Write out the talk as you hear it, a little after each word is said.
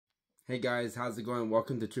Hey guys, how's it going?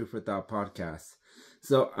 Welcome to Truth Without Podcast.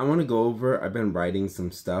 So I want to go over, I've been writing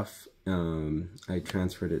some stuff. I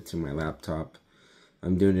transferred it to my laptop.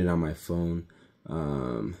 I'm doing it on my phone.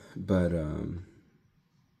 But I'm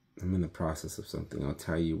in the process of something. I'll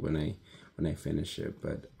tell you when I finish it.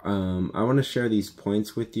 But I want to share these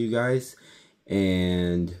points with you guys.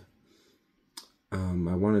 And I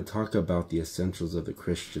want to talk about the essentials of the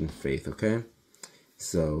Christian faith, okay?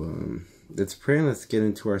 So let's pray and let's get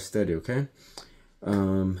into our study, okay?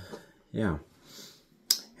 Yeah.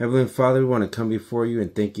 Heavenly Father, we want to come before you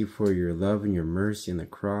and thank you for your love and your mercy and the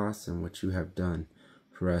cross and what you have done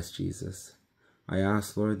for us, Jesus. I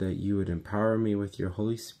ask, Lord, that you would empower me with your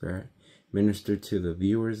Holy Spirit. Minister to the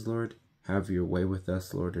viewers, Lord. Have your way with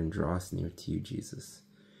us, Lord, and draw us near to you, Jesus.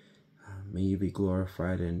 May you be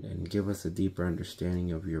glorified and give us a deeper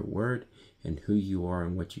understanding of your word and who you are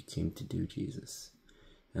and what you came to do, Jesus.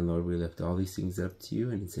 And Lord, we lift all these things up to you,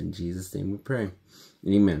 and it's in Jesus' name we pray.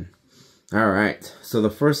 Amen. All right. So the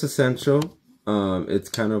first essential, it's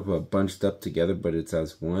kind of bunched up together, but it's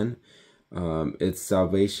as one. It's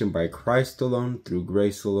salvation by Christ alone, through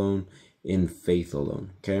grace alone, in faith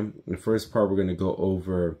alone. Okay. The first part we're going to go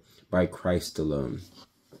over by Christ alone.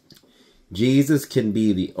 Jesus can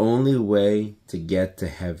be the only way to get to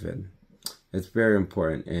heaven. It's very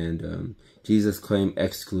important. And Jesus claimed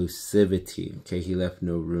exclusivity. Okay, he left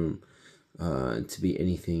no room to be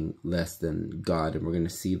anything less than God, and we're going to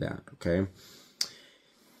see that. Okay,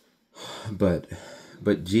 but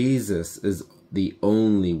Jesus is the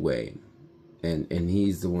only way, and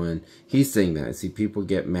he's the one. He's saying that. See, people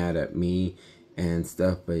get mad at me and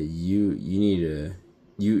stuff, but you need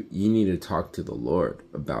to talk to the Lord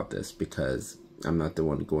about this, because I'm not the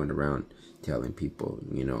one going around telling people,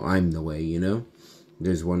 you know, I'm the way, you know.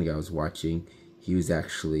 There's one guy I was watching. He was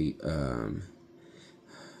actually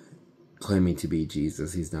claiming to be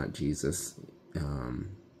Jesus. He's not Jesus.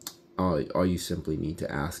 All you simply need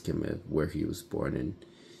to ask him is where he was born,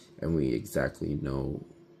 and we exactly know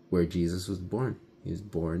where Jesus was born. He was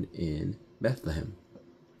born in Bethlehem.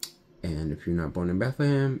 And if you're not born in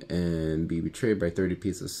Bethlehem and be betrayed by 30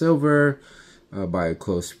 pieces of silver, by a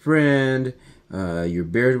close friend, your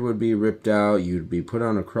beard would be ripped out, you'd be put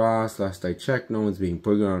on a cross. Last I checked, no one's being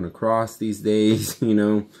put on a cross these days, you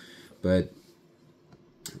know. But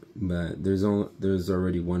there's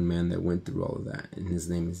already one man that went through all of that, and his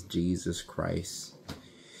name is Jesus Christ,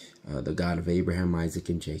 the God of Abraham, Isaac,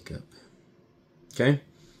 and Jacob. Okay?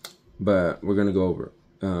 But we're going to go over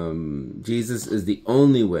Jesus is the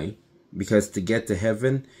only way, because to get to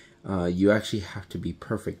heaven, you actually have to be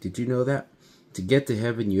perfect. Did you know that? To get to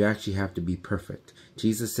heaven, you actually have to be perfect.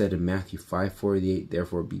 Jesus said in Matthew 5:48,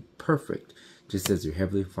 therefore be perfect, just as your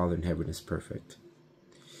heavenly Father in heaven is perfect.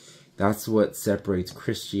 That's what separates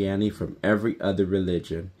Christianity from every other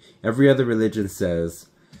religion. Every other religion says,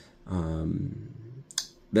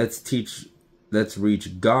 let's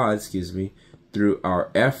reach God, through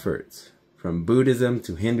our efforts. From Buddhism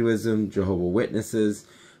to Hinduism, Jehovah's Witnesses,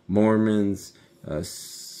 Mormons,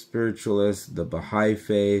 spiritualists, the Baha'i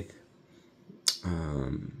faith.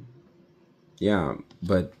 Yeah,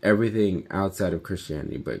 but everything outside of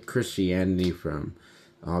Christianity. But Christianity, from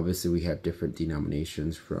obviously we have different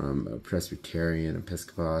denominations, from Presbyterian,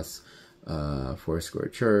 Episcopos, Foursquare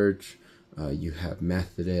Church. You have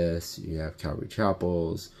Methodists, you have Calvary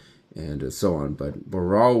Chapels, and so on. But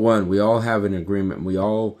we're all one. We all have an agreement. We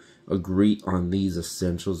all agree on these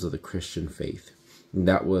essentials of the Christian faith. And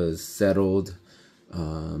that was settled.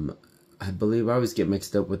 I believe I always get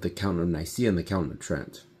mixed up with the Council of Nicaea and the Council of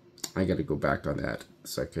Trent. I got to go back on that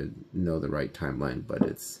so I could know the right timeline. But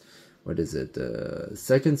it's, what is it?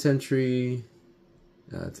 2nd century,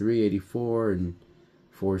 384 and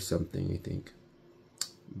 4 something, I think.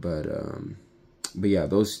 But yeah,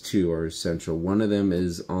 those two are essential. One of them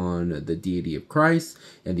is on the deity of Christ,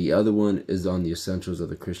 and the other one is on the essentials of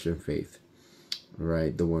the Christian faith.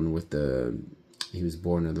 Right? The one with he was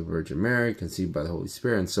born of the Virgin Mary, conceived by the Holy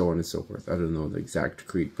Spirit, and so on and so forth. I don't know the exact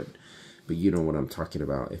creed, but you know what I'm talking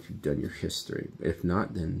about if you've done your history. If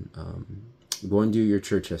not, then go and do your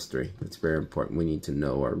church history. It's very important. We need to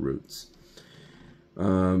know our roots.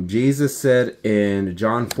 Jesus said in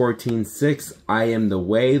John 14:6, I am the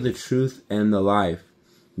way, the truth, and the life.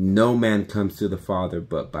 No man comes to the Father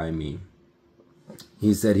but by me.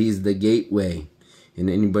 He said he's the gateway, and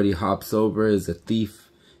anybody hops over is a thief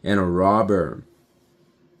and a robber.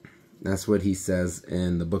 That's what he says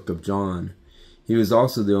in the book of John. He was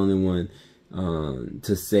also the only one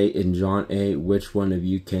to say in John 8, which one of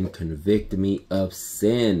you can convict me of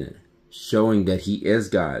sin? Showing that he is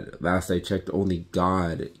God. Last I checked, only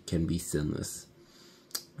God can be sinless.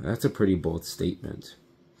 That's a pretty bold statement.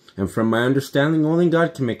 And from my understanding, only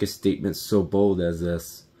God can make a statement so bold as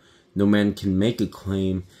this. No man can make a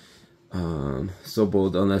claim so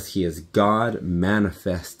bold unless he is God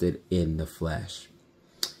manifested in the flesh.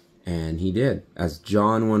 And he did. As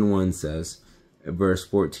John 1:1 says, verse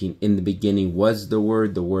 14, in the beginning was the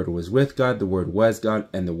Word was with God, the Word was God,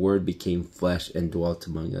 and the Word became flesh and dwelt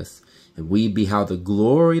among us. And we beheld the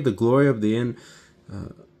glory of the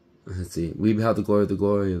we beheld the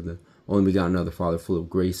glory of the only begotten of the Father, full of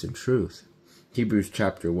grace and truth. Hebrews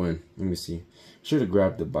chapter 1. Let me see. Should have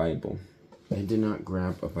grabbed the Bible. I did not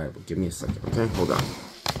grab a Bible. Give me a second, okay? Hold on.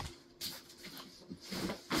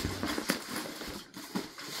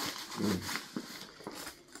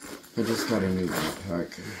 I just got a new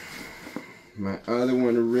backpack. My other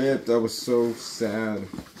one ripped. I was so sad.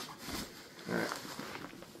 Alright.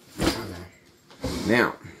 Okay.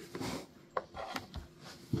 Now,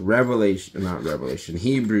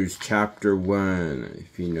 Hebrews chapter 1.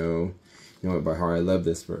 If you know it by heart. I love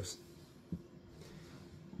this verse.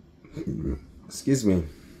 Excuse me.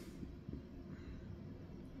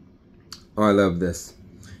 Oh, I love this.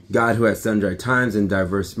 God, who at sundry times in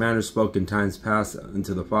diverse manners spoke in times past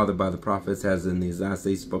unto the Father by the prophets, has in these last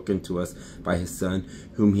days spoken to us by his Son,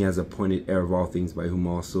 whom he has appointed heir of all things, by whom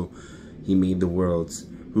also he made the worlds,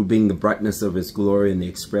 who being the brightness of his glory and the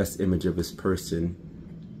express image of his person,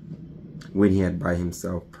 when he had by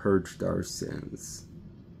himself purged our sins.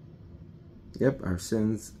 Yep, our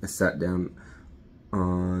sins, sat down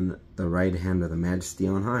on the right hand of the Majesty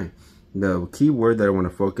on high. The key word that I want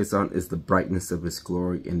to focus on is the brightness of his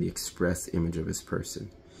glory and the express image of his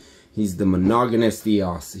person. He's the monogamous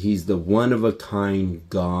theos. He's the one-of-a-kind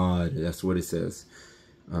God. That's what it says.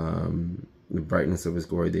 The brightness of his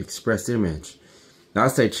glory, the express image.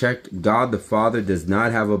 Last I checked, God the Father does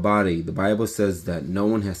not have a body. The Bible says that no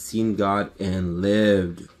one has seen God and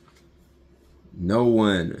lived. No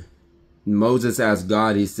one. Moses asked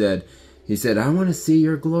God, he said, I want to see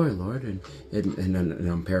your glory, Lord. And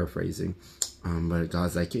I'm paraphrasing. But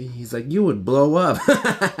God's like, he's like, you would blow up.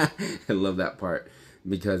 I love that part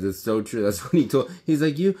because it's so true. That's what he told. He's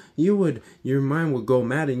like, your mind would go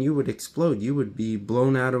mad and you would explode. You would be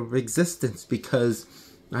blown out of existence because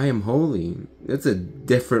I am holy. It's a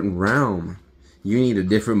different realm. You need a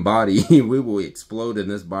different body. We will explode in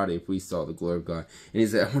this body if we saw the glory of God. And he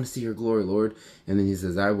said, I want to see your glory, Lord. And then he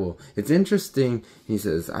says, I will. It's interesting. He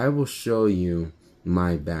says, I will show you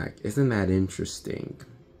my back. Isn't that interesting?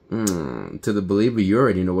 To the believer, you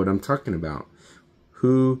already know what I'm talking about.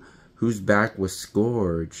 Whose back was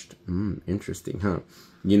scourged. Interesting, huh?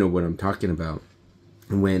 You know what I'm talking about.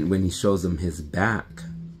 When he shows them his back.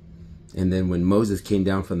 And then when Moses came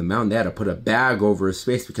down from the mountain, they had to put a bag over his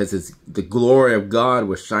face because the glory of God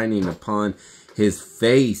was shining upon his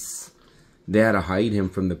face. They had to hide him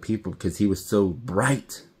from the people because he was so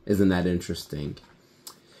bright. Isn't that interesting?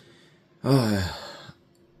 Oh,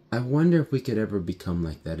 I wonder if we could ever become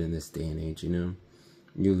like that in this day and age, you know?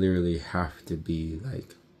 You literally have to be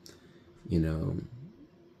like, you know,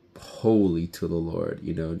 holy to the Lord,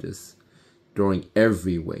 you know, just throwing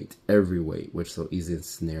every weight, which so easily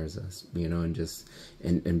ensnares us, you know,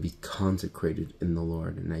 and be consecrated in the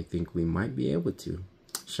Lord. And I think we might be able to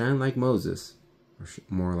shine like Moses, or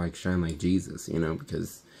more like shine like Jesus, you know,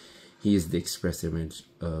 because he is the express image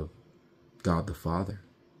of God the Father.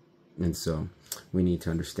 And so we need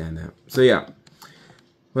to understand that. So yeah,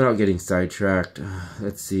 without getting sidetracked,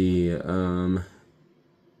 let's see, no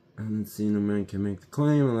man can make the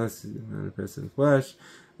claim unless it manifests in the flesh.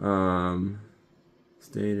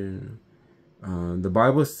 Stated the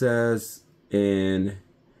Bible says in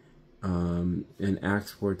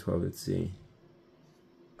Acts 4:12, let's see,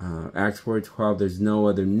 Acts 4:12, there's no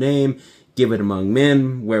other name given among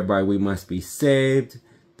men whereby we must be saved,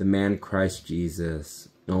 the man Christ Jesus,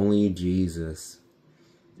 only Jesus.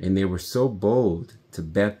 And they were so bold to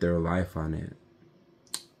bet their life on it.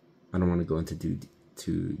 I don't want to go into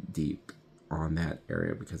too deep on that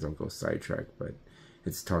area because I'll go sidetracked, but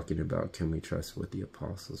it's talking about, can we trust what the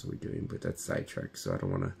apostles were doing? But that's sidetracked, so I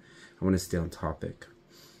want to stay on topic.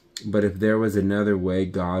 But if there was another way,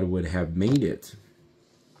 God would have made it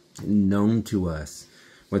known to us.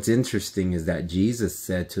 What's interesting is that Jesus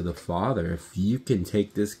said to the Father, if you can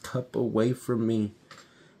take this cup away from me,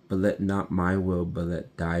 but let not my will, but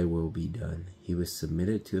let thy will be done. He was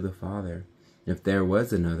submitted to the Father. If there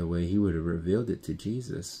was another way, he would have revealed it to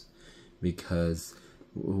Jesus. Because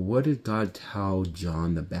what did God tell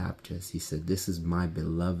John the Baptist? He said, this is my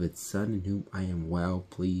beloved Son in whom I am well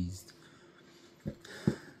pleased.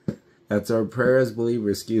 That's our prayer as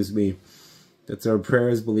believers, excuse me. That's our prayer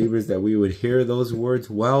as believers, that we would hear those words,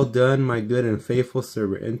 well done, my good and faithful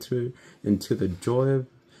servant. Enter into the joy of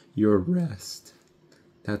your rest.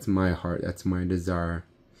 That's my heart. That's my desire,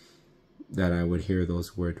 that I would hear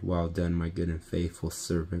those words, well done, my good and faithful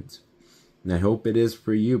servant. And I hope it is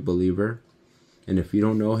for you, believer. And if you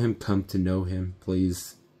don't know him, come to know him,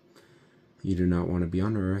 please. You do not want to be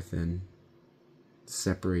on earth and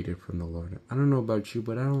separated from the Lord. I don't know about you,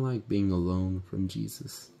 but I don't like being alone from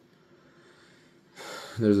Jesus.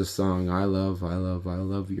 There's a song I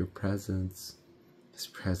love your presence. His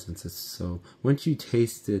presence is so... Once you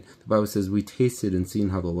taste it, the Bible says we tasted and seen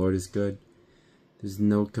how the Lord is good. There's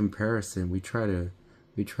no comparison. We try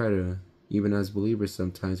to, even as believers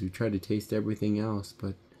sometimes, we try to taste everything else,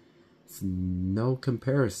 but it's no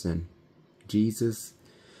comparison. Jesus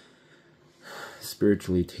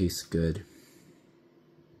spiritually tastes good.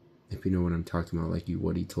 If you know what I'm talking about, like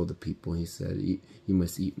what he told the people, he said, you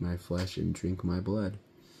must eat my flesh and drink my blood.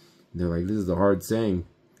 And they're like, this is a hard saying.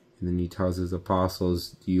 And then he tells his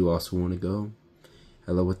apostles, do you also want to go?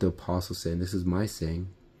 I love what the apostles say, and this is my saying.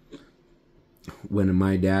 When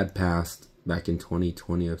my dad passed back in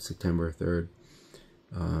 2020 of September 3rd,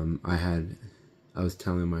 I was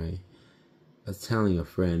telling a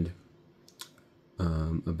friend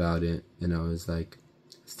about it, and I was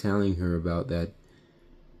telling her about that,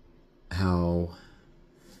 how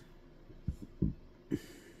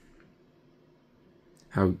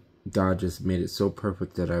God just made it so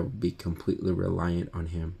perfect that I would be completely reliant on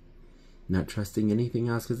him, not trusting anything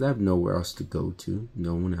else, because I have nowhere else to go to,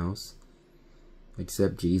 no one else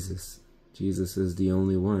except Jesus. Jesus is the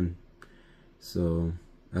only one. So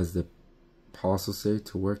as the apostles say,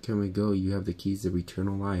 to where can we go? You have the keys of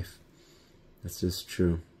eternal life. That's just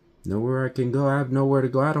true. Nowhere I can go. I have nowhere to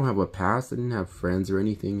go. I don't have a past. I didn't have friends or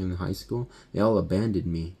anything in high school. They all abandoned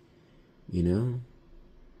me, you know.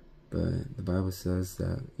 But the Bible says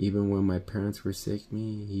that even when my parents forsake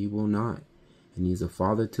me, he will not. And he's a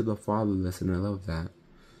father to the fatherless, and I love that.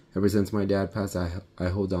 Ever since my dad passed, I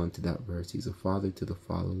hold on to that verse. He's a father to the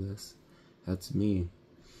fatherless. That's me.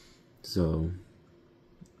 So,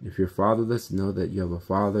 if you're fatherless, know that you have a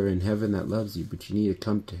Father in heaven that loves you, but you need to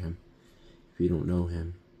come to him if you don't know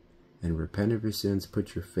him. And repent of your sins,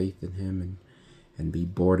 put your faith in him, and be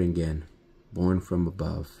born again, born from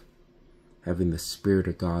above, having the Spirit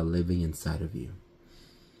of God living inside of you.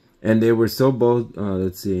 And they were so bold.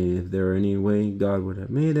 Let's see, if there were any way God would have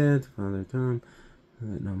made it, Father, come.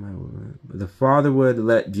 No matter what. The Father would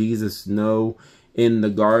let Jesus know in the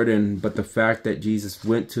garden, but the fact that Jesus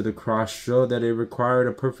went to the cross showed that it required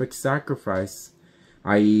a perfect sacrifice,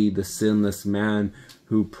 i.e. the sinless man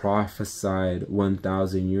who prophesied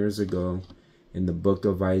 1,000 years ago in the book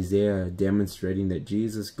of Isaiah, demonstrating that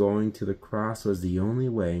Jesus going to the cross was the only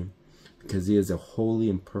way, because he is a holy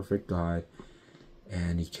and perfect God,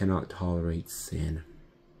 and he cannot tolerate sin,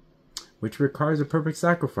 which requires a perfect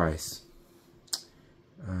sacrifice.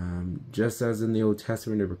 Just as in the Old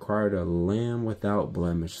Testament, it required a lamb without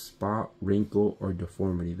blemish, spot, wrinkle, or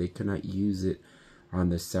deformity. They could not use it on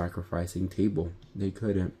the sacrificing table. They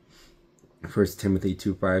couldn't. 1 Timothy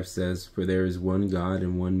 2:5 says, for there is one God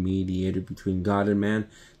and one mediator between God and man,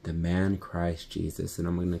 the man Christ Jesus. And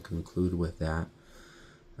I'm going to conclude with that.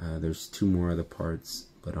 There's two more other parts,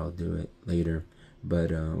 but I'll do it later.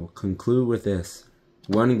 But we'll conclude with this.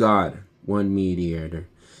 One God, one mediator.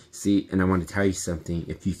 See, and I want to tell you something.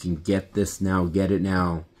 If you can get this now, get it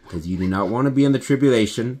now. Because you do not want to be in the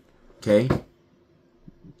tribulation. Okay?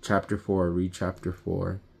 Chapter 4. Read chapter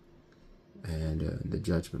 4. And the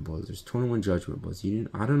judgment bowls. There's 21 judgment bowls.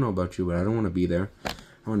 I don't know about you, but I don't want to be there.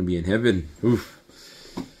 I want to be in heaven. Oof.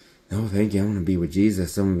 No, thank you. I want to be with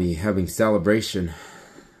Jesus. I'm going to be having celebration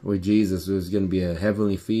with Jesus. There's going to be a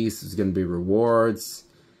heavenly feast. There's going to be rewards.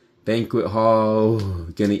 Banquet hall.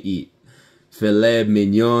 Going to eat filet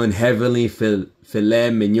mignon, heavenly filet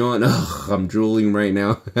mignon. Ugh, I'm drooling right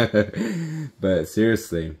now. But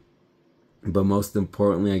seriously. But most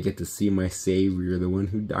importantly, I get to see my Savior, the one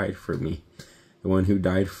who died for me. The one who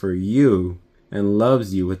died for you and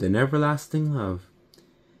loves you with an everlasting love.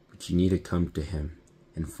 But you need to come to him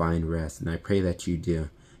and find rest. And I pray that you do.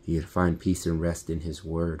 You find peace and rest in his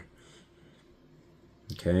word.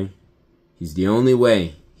 Okay? He's the only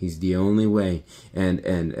way. He's the only way.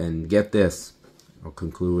 And get this. I'll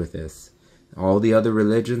conclude with this. All the other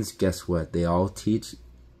religions, guess what? They all teach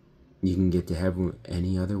you can get to heaven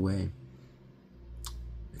any other way.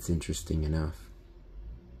 It's interesting enough.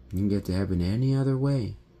 You can get to heaven any other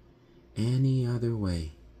way. Any other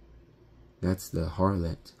way. That's the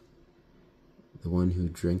harlot. The one who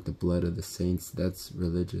drank the blood of the saints. That's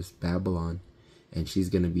religious Babylon. And she's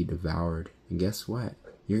going to be devoured. And guess what?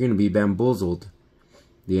 You're going to be bamboozled.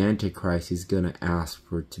 The Antichrist is going to ask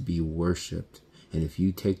for it to be worshipped. And if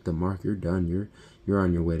you take the mark, you're done. You're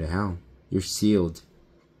on your way to hell. You're sealed.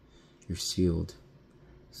 You're sealed.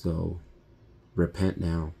 So repent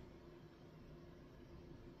now.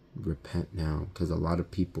 Repent now. Because a lot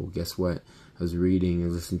of people, guess what? I was reading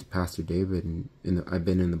and listening to Pastor David, and I've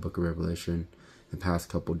been in the book of Revelation the past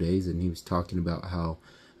couple days, and he was talking about how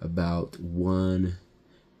about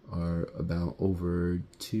over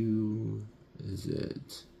 2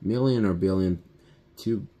 million or billion,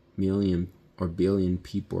 2 million or billion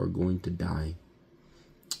people are going to die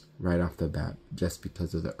right off the bat, just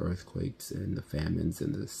because of the earthquakes and the famines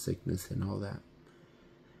and the sickness and all that.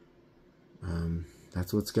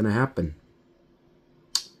 That's what's going to happen.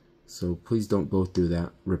 So please don't go through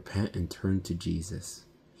that. Repent and turn to Jesus.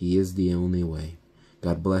 He is the only way.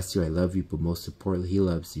 God bless you. I love you, but most importantly, he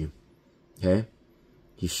loves you. Okay?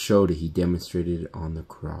 He showed it. He demonstrated it on the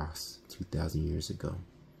cross 2,000 years ago.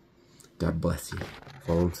 God bless you.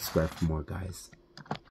 Follow and subscribe for more, guys.